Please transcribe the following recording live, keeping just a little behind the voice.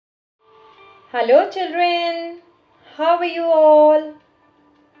Hello children, how are you all?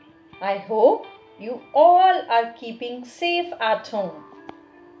 I hope you all are keeping safe at home.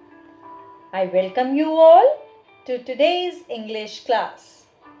 I welcome you all to today's English class.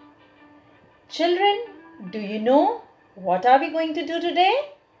 Children, do you know what are we going to do today?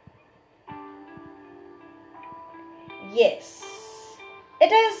 Yes,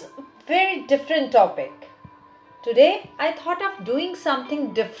 it is a very different topic. Today, I thought of doing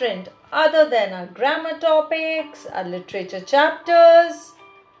something different other than our grammar topics, our literature chapters.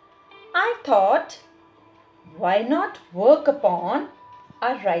 I thought, why not work upon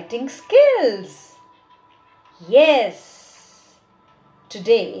our writing skills? Yes,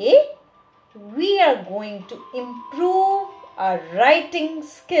 today we are going to improve our writing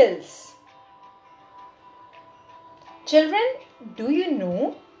skills. Children, do you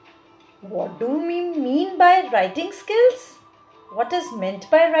know what do we mean by writing skills? What is meant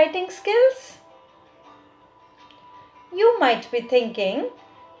by writing skills? You might be thinking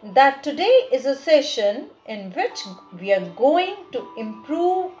that today is a session in which we are going to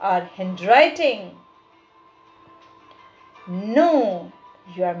improve our handwriting. No,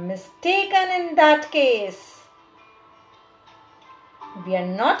 you are mistaken in that case. We are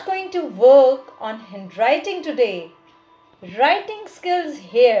not going to work on handwriting today. Writing skills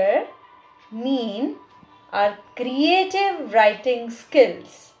here mean our creative writing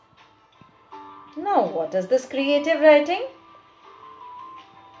skills. Now, what is this creative writing?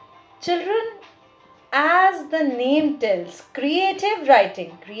 Children, as the name tells, creative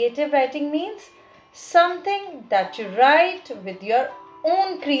writing means something that you write with your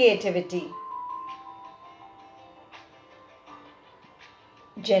own creativity.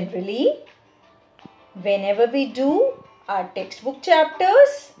 Generally, whenever we do our textbook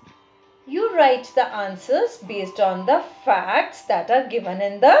chapters, you write the answers based on the facts that are given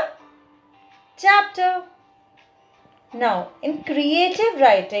in the chapter. Now, in creative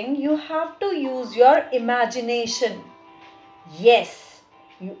writing, you have to use your imagination. Yes,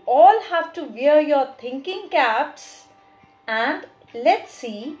 you all have to wear your thinking caps, and let's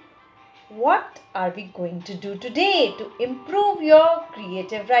see what are we going to do today to improve your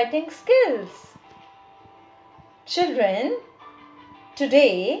creative writing skills. Children,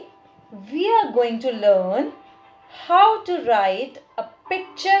 today we are going to learn how to write a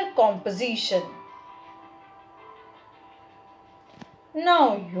picture composition.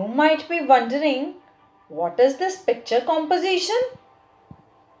 Now, you might be wondering, what is this picture composition?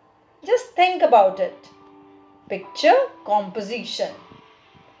 Just think about it. Picture composition.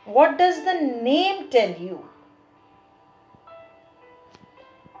 What does the name tell you?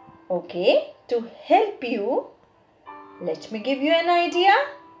 Okay, to help you, let me give you an idea.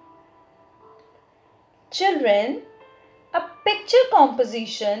 Children, a picture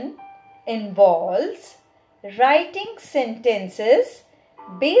composition involves writing sentences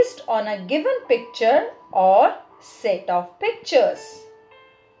based on a given picture or set of pictures.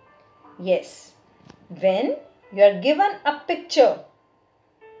 Yes, when you are given a picture,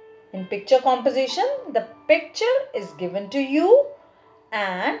 in picture composition, the picture is given to you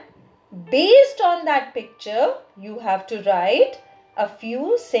and based on that picture, you have to write a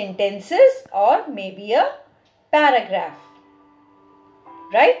few sentences or maybe a paragraph.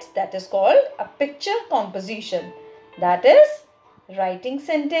 Right? That is called a picture composition. That is writing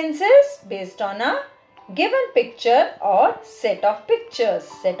sentences based on a given picture or set of pictures.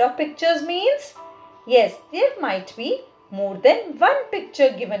 Set of pictures means, yes, there might be more than one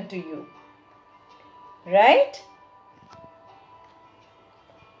picture given to you. Right?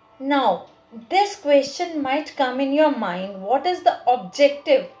 Now, this question might come in your mind. What is the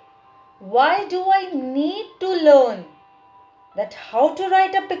objective? Why do I need to learn that how to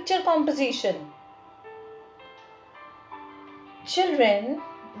write a picture composition? Children,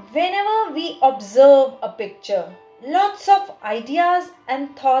 whenever we observe a picture, lots of ideas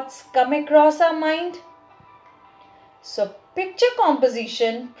and thoughts come across our mind. So, picture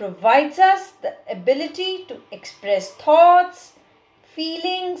composition provides us the ability to express thoughts,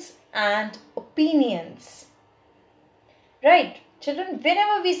 feelings and opinions. Right, children,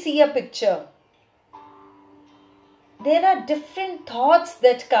 whenever we see a picture, there are different thoughts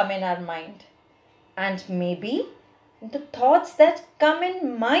that come in our mind, and maybe the thoughts that come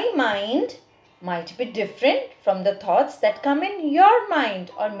in my mind might be different from the thoughts that come in your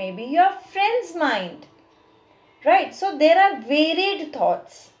mind or maybe your friend's mind. Right, so there are varied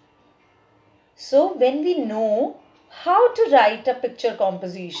thoughts. So when we know how to write a picture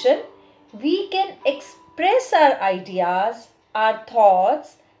composition, we can express our ideas, our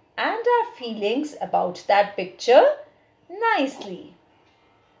thoughts and our feelings about that picture nicely.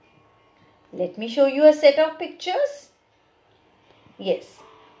 Let me show you a set of pictures. Yes.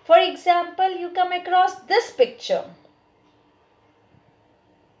 For example, you come across this picture.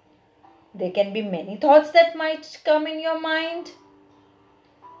 There can be many thoughts that might come in your mind.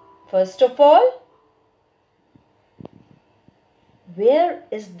 First of all, where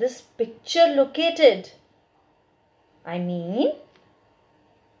is this picture located? I mean,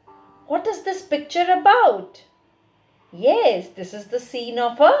 what is this picture about? Yes, this is the scene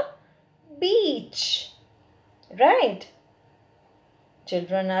of a beach, right?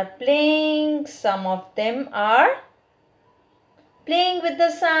 Children are playing. Some of them are playing with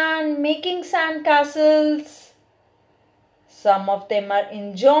the sand, making sand castles. Some of them are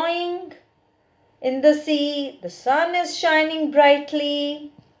enjoying in the sea. The sun is shining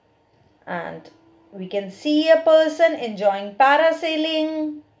brightly and we can see a person enjoying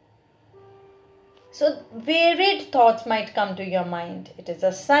parasailing. So varied thoughts might come to your mind. It is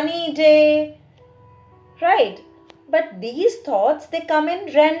a sunny day, right? But these thoughts, they come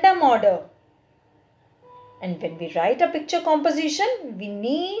in random order. And when we write a picture composition, we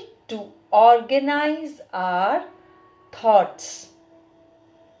need to organize our thoughts.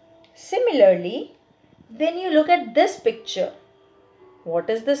 Similarly, when you look at this picture, what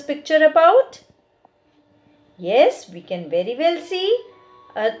is this picture about? Yes, we can very well see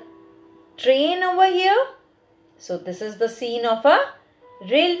a train over here. So this is the scene of a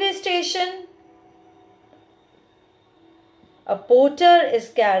railway station. A porter is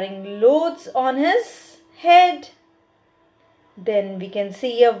carrying loads on his head. Then we can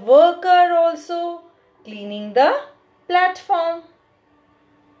see a worker also cleaning the platform.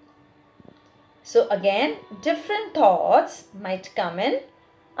 So again, different thoughts might come in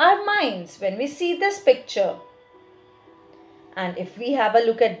our minds when we see this picture. And if we have a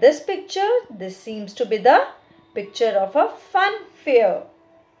look at this picture, this seems to be the picture of a fun fair,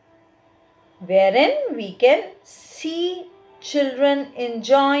 wherein we can see children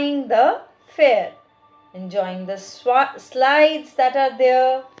enjoying the fair, enjoying the slides that are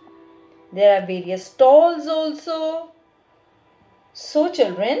there. There are various stalls also. So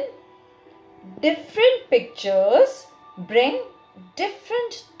children, different pictures bring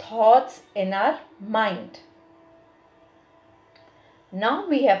different thoughts in our mind. Now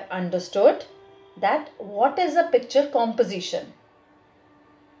we have understood that what is a picture composition.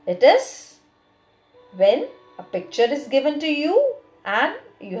 It is when a picture is given to you and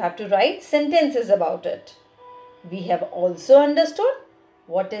you have to write sentences about it. We have also understood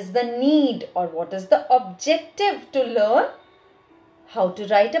what is the need or what is the objective to learn how to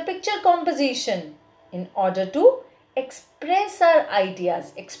write a picture composition in order to express our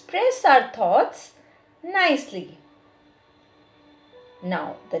ideas, express our thoughts nicely.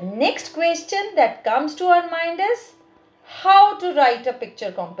 Now, the next question that comes to our mind is how to write a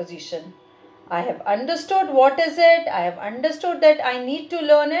picture composition. I have understood what is it. I have understood that I need to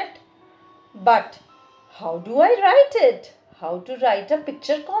learn it. But how do I write it? How to write a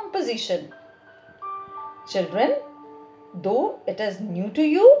picture composition? Children, though it is new to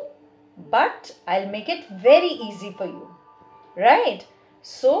you, but I'll make it very easy for you. Right?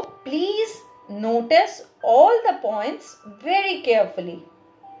 So, please notice all the points very carefully.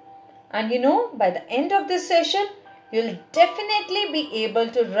 And by the end of this session, you'll definitely be able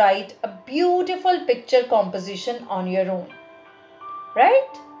to write a beautiful picture composition on your own. Right?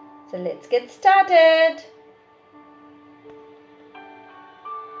 So let's get started.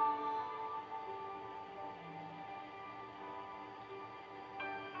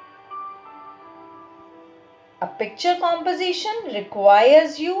 A picture composition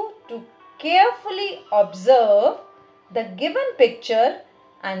requires you to carefully observe the given picture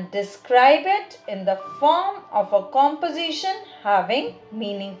and describe it in the form of a composition having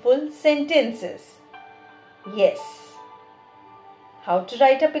meaningful sentences. Yes. How to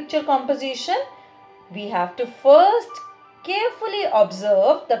write a picture composition? We have to first carefully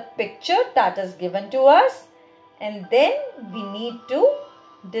observe the picture that is given to us, and then we need to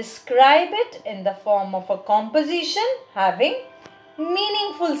describe it in the form of a composition having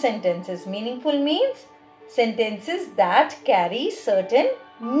meaningful sentences. Meaningful means sentences that carry certain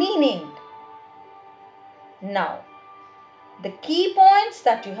meaning. Now, the key points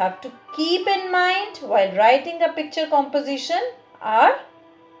that you have to keep in mind while writing a picture composition are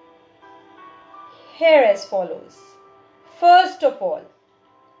here as follows. First of all,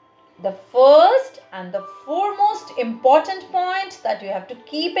 the first and the foremost important point that you have to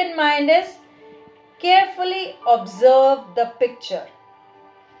keep in mind is carefully observe the picture.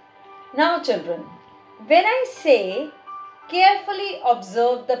 Now children, when I say carefully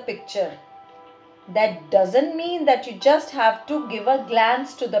observe the picture, That doesn't mean that you just have to give a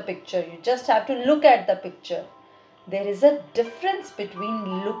glance to the picture. You just have to look at the picture. There is a difference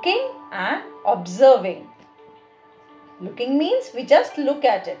between looking and observing. Looking means we just look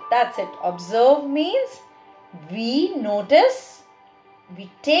at it. That's it. Observe means we notice, we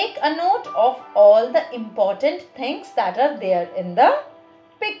take a note of all the important things that are there in the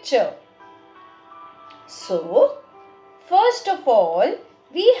picture. So, first of all,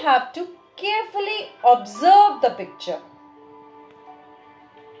 we have to carefully observe the picture.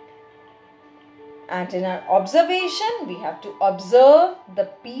 And in our observation, we have to observe the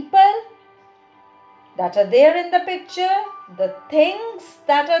people that are there in the picture, the things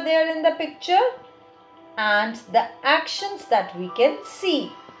that are there in the picture, and the actions that we can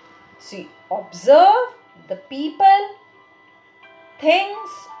see. So, observe the people, things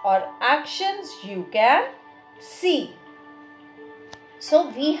or actions you can see. So,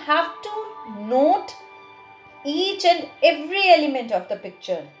 we have to note each and every element of the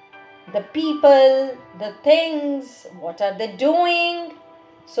picture. The people, the things, what are they doing?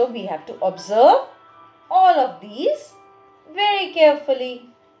 So, we have to observe all of these very carefully.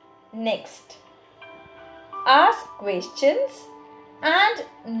 Next, ask questions and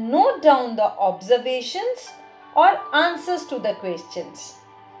note down the observations or answers to the questions.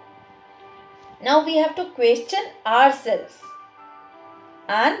 Now we have to question ourselves,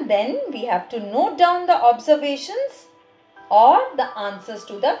 and then we have to note down the observations or the answers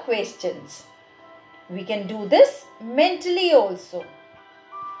to the questions. We can do this mentally also.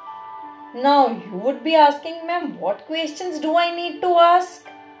 Now you would be asking, ma'am, what questions do I need to ask?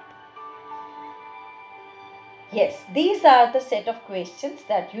 Yes, these are the set of questions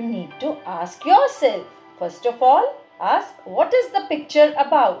that you need to ask yourself. First of all, ask what is the picture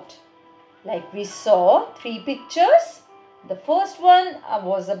about? Like we saw 3 pictures. The first one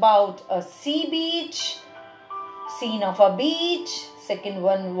was about a sea beach, scene of a beach. Second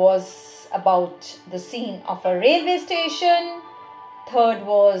one was about the scene of a railway station. Third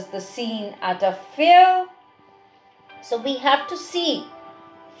was the scene at a fair. So we have to see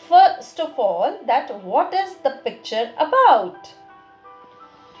first of all that what is the picture about.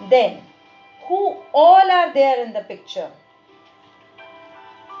 Then who all are there in the picture.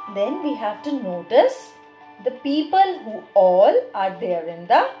 Then we have to notice the people who all are there in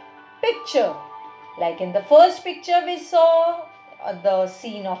the picture. Like in the first picture we saw the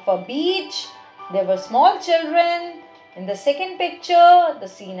scene of a beach. There were small children. In the second picture, the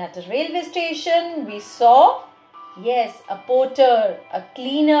scene at a railway station, we saw, yes, a porter, a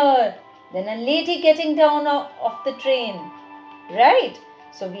cleaner, then a lady getting down off the train, right?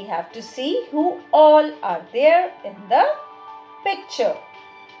 So we have to see who all are there in the picture.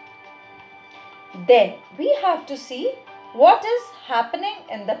 Then we have to see what is happening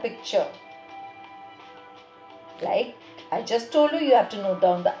in the picture. Like I just told you, you have to note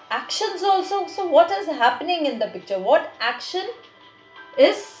down the actions also. So what is happening in the picture? What action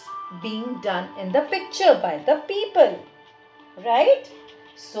is being done in the picture by the people, right?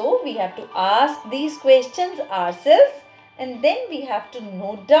 So we have to ask these questions ourselves, and then we have to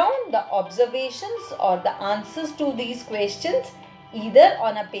note down the observations or the answers to these questions either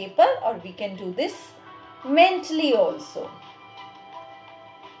on a paper, or we can do this mentally also.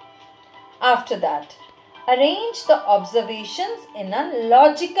 After that, arrange the observations in a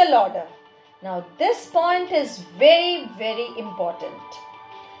logical order. Now this point is very, very important.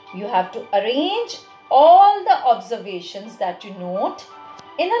 You have to arrange all the observations that you note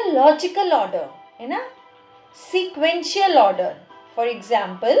in a logical order, in a sequential order. For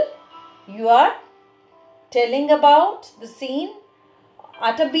example, you are telling about the scene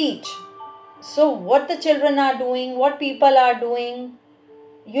at a beach. So what the children are doing, what people are doing,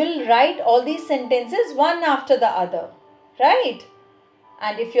 you'll write all these sentences one after the other, right?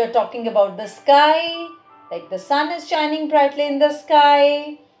 And if you're talking about the sky, like the sun is shining brightly in the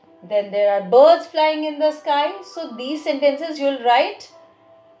sky, then there are birds flying in the sky. So these sentences you'll write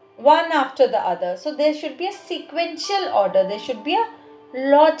one after the other. So there should be a sequential order. There should be a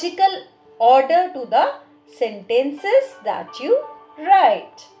logical order to the sentences that you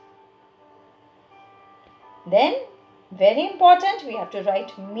write. Then, very important, we have to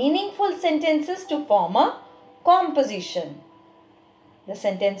write meaningful sentences to form a composition. The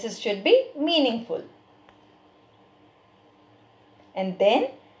sentences should be meaningful. And then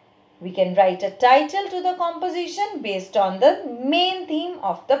we can write a title to the composition based on the main theme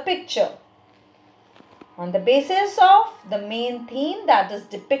of the picture. On the basis of the main theme that is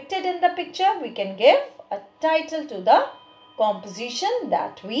depicted in the picture, we can give a title to the composition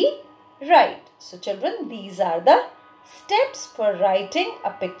that we write. So children, these are the steps for writing a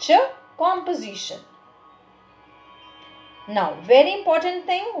picture composition. Now, very important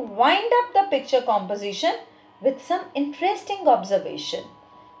thing, wind up the picture composition with some interesting observation.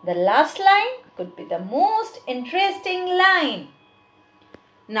 The last line could be the most interesting line.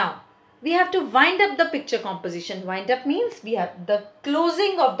 Now, we have to wind up the picture composition. Wind up means we have the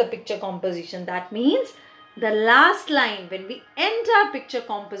closing of the picture composition. That means the last line, when we end our picture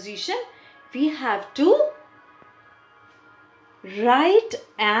composition, we have to write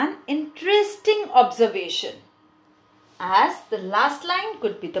an interesting observation. As the last line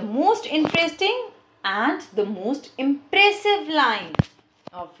could be the most interesting and the most impressive line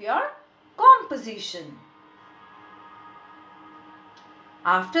of your composition.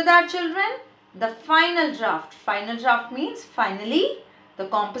 After that, children, the final draft. Final draft means finally the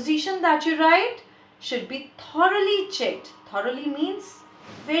composition that you write should be thoroughly checked. Thoroughly means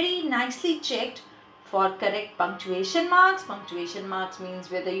very nicely checked for correct punctuation marks. Punctuation marks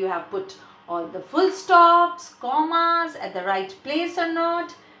means whether you have put all the full stops, commas at the right place or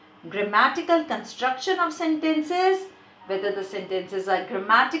not. Grammatical construction of sentences, whether the sentences are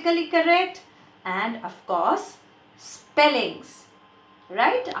grammatically correct, and of course spellings.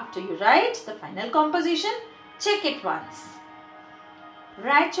 Right? After you write the final composition, check it once.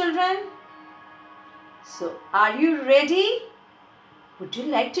 Right, children? So, are you ready? Would you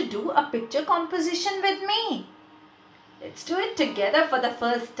like to do a picture composition with me? Let's do it together for the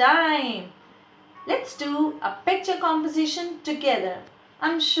first time. Let's do a picture composition together.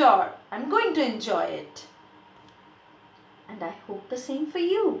 I'm sure I'm going to enjoy it. And I hope the same for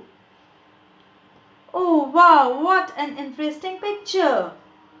you. Oh wow, what an interesting picture.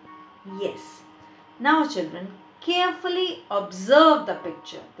 Yes. Now children, carefully observe the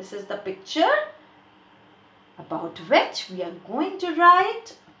picture. This is the picture about which we are going to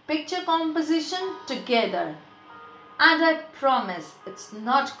write a picture composition together. And I promise it's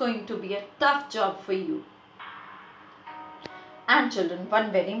not going to be a tough job for you. And children,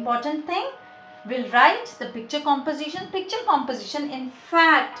 one very important thing, we'll write the picture composition. Picture composition, in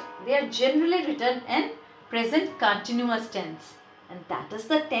fact, they are generally written in present continuous tense. And that is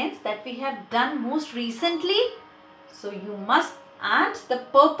the tense that we have done most recently. So you must, and the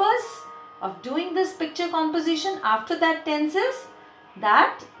purpose of doing this picture composition after that tense is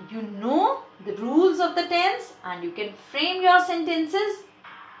that you know the rules of the tense and you can frame your sentences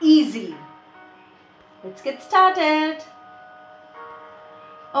easily. Let's get started.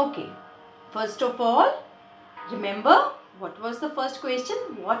 Okay. First of all, remember what was the first question?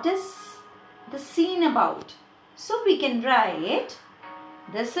 What is the scene about? So we can write,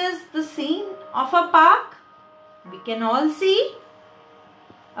 this is the scene of a park. We can all see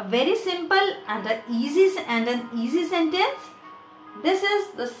a very simple and an easy sentence. This is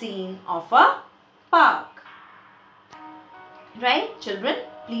the scene of a park. Right, children?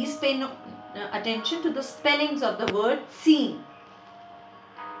 Please pay attention to the spellings of the word scene.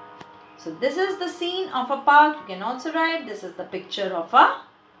 So this is the scene of a park. You can also write, this is the picture of a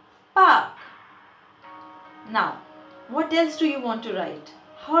park. Now, what else do you want to write?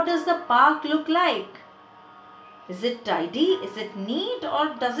 How does the park look like? Is it tidy? Is it neat?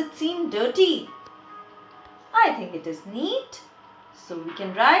 Or does it seem dirty? I think it is neat. So we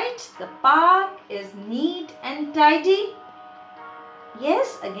can write, the park is neat and tidy.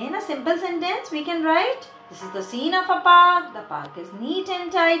 Yes, again a simple sentence we can write. This is the scene of a park. The park is neat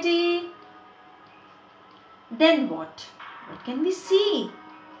and tidy. Then what? What can we see?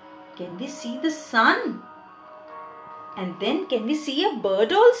 Can we see the sun? And then can we see a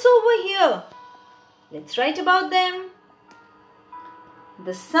bird also over here? Let's write about them.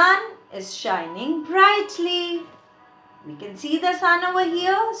 The sun is shining brightly. We can see the sun over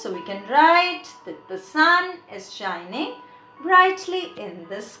here. So we can write that the sun is shining brightly in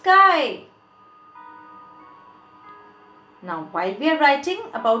the sky. Now, while we are writing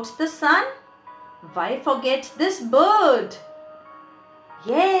about the sun, why forget this bird?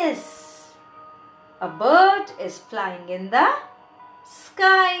 Yes, a bird is flying in the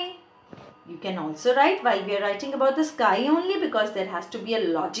sky. You can also write, while we are writing about the sky only, because there has to be a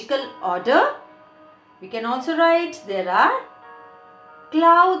logical order, we can also write, there are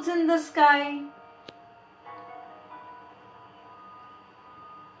clouds in the sky.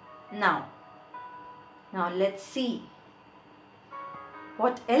 Now let's see.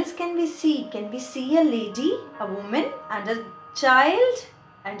 What else can we see? Can we see a lady, a woman and a child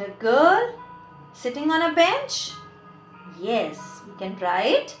and a girl sitting on a bench? Yes, we can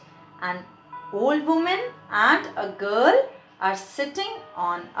write an old woman and a girl are sitting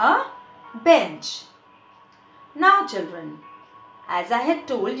on a bench. Now children, as I had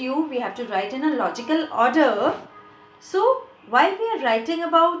told you, we have to write in a logical order. So while we are writing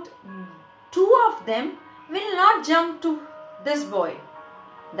about two of them will not jump to this boy,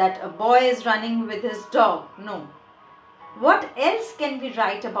 that a boy is running with his dog. No. What else can we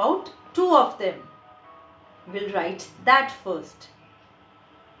write about two of them? We'll write that first.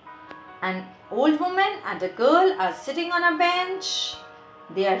 An old woman and a girl are sitting on a bench.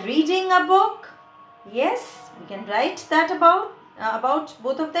 They are reading a book. Yes, we can write that about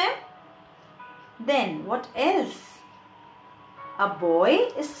both of them. Then what else? A boy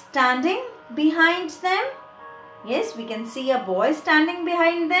is standing behind them. Yes, we can see a boy standing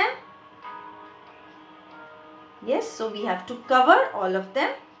behind them. Yes, so we have to cover all of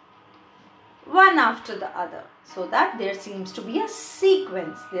them one after the other, so that there seems to be a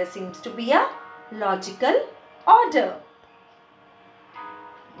sequence. There seems to be a logical order.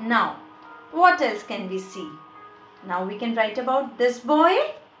 Now, what else can we see? Now we can write about this boy.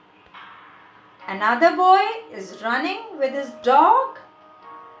 Another boy is running with his dog.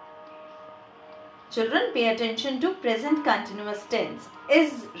 Children, pay attention to present continuous tense.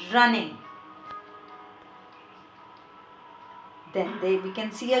 Is running. Then we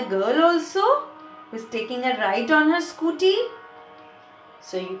can see a girl also who is taking a ride on her scooty.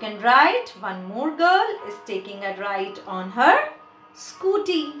 So you can write one more girl is taking a ride on her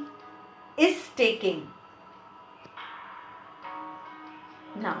scooty. Is taking.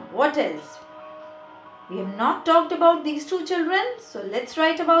 Now what else? We have not talked about these two children, so let's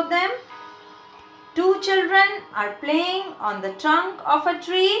write about them. Two children are playing on the trunk of a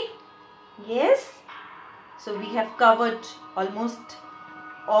tree. Yes. So we have covered almost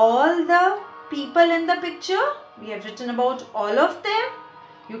all the people in the picture. We have written about all of them.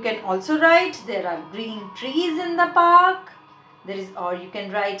 You can also write there are green trees in the park. Or you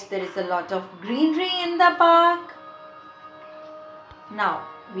can write there is a lot of greenery in the park. Now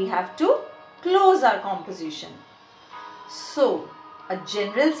we have to close our composition. So a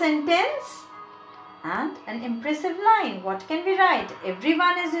general sentence and an impressive line. What can we write?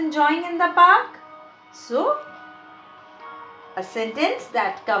 Everyone is enjoying in the park. So a sentence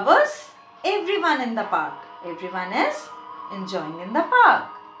that covers everyone in the park. Everyone is enjoying in the park.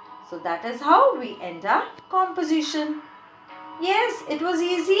 So that is how we end our composition. Yes, it was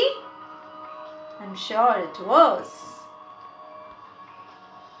easy. I'm sure it was.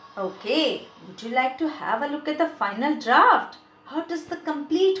 Okay, would you like to have a look at the final draft? How does the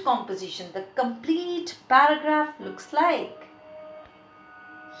complete composition, the complete paragraph looks like?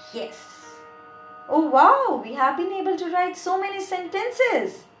 Yes. Oh wow, we have been able to write so many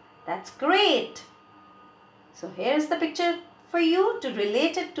sentences. That's great. So here is the picture for you to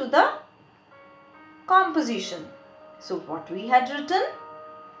relate it to the composition. So what we had written,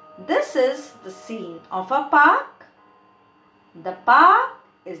 this is the scene of a park. The park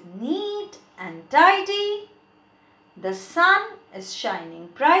is neat and tidy. The sun is shining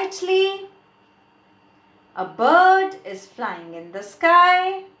brightly. A bird is flying in the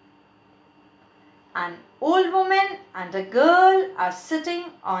sky. An old woman and a girl are sitting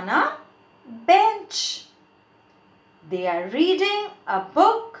on a bench. They are reading a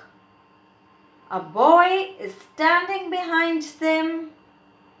book. A boy is standing behind them.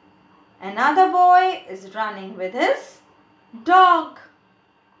 Another boy is running with his dog.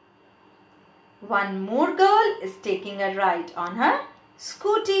 One more girl is taking a ride on her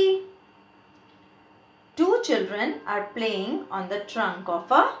scooty. Two children are playing on the trunk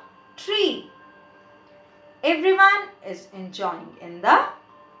of a tree. Everyone is enjoying in the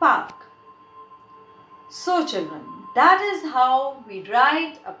park. So children, that is how we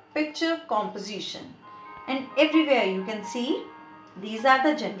write a picture composition. And everywhere you can see, these are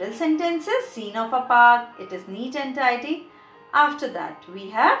the general sentences. Scene of a park, it is neat and tidy. After that, we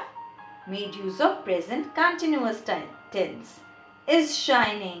have made use of present continuous tense. Is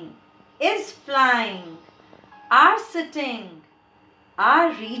shining, is flying, are sitting,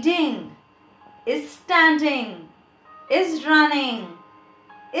 are reading, is standing, is running,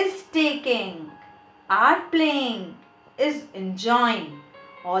 is taking, are playing, is enjoying.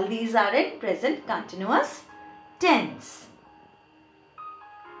 All these are in present continuous tense.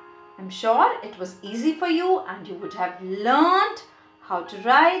 I'm sure it was easy for you and you would have learned how to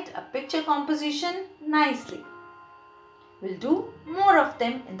write a picture composition nicely. We'll do more of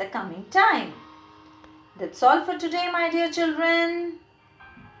them in the coming time. That's all for today, my dear children.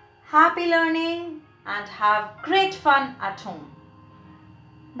 Happy learning and have great fun at home.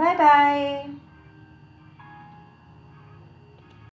 Bye-bye.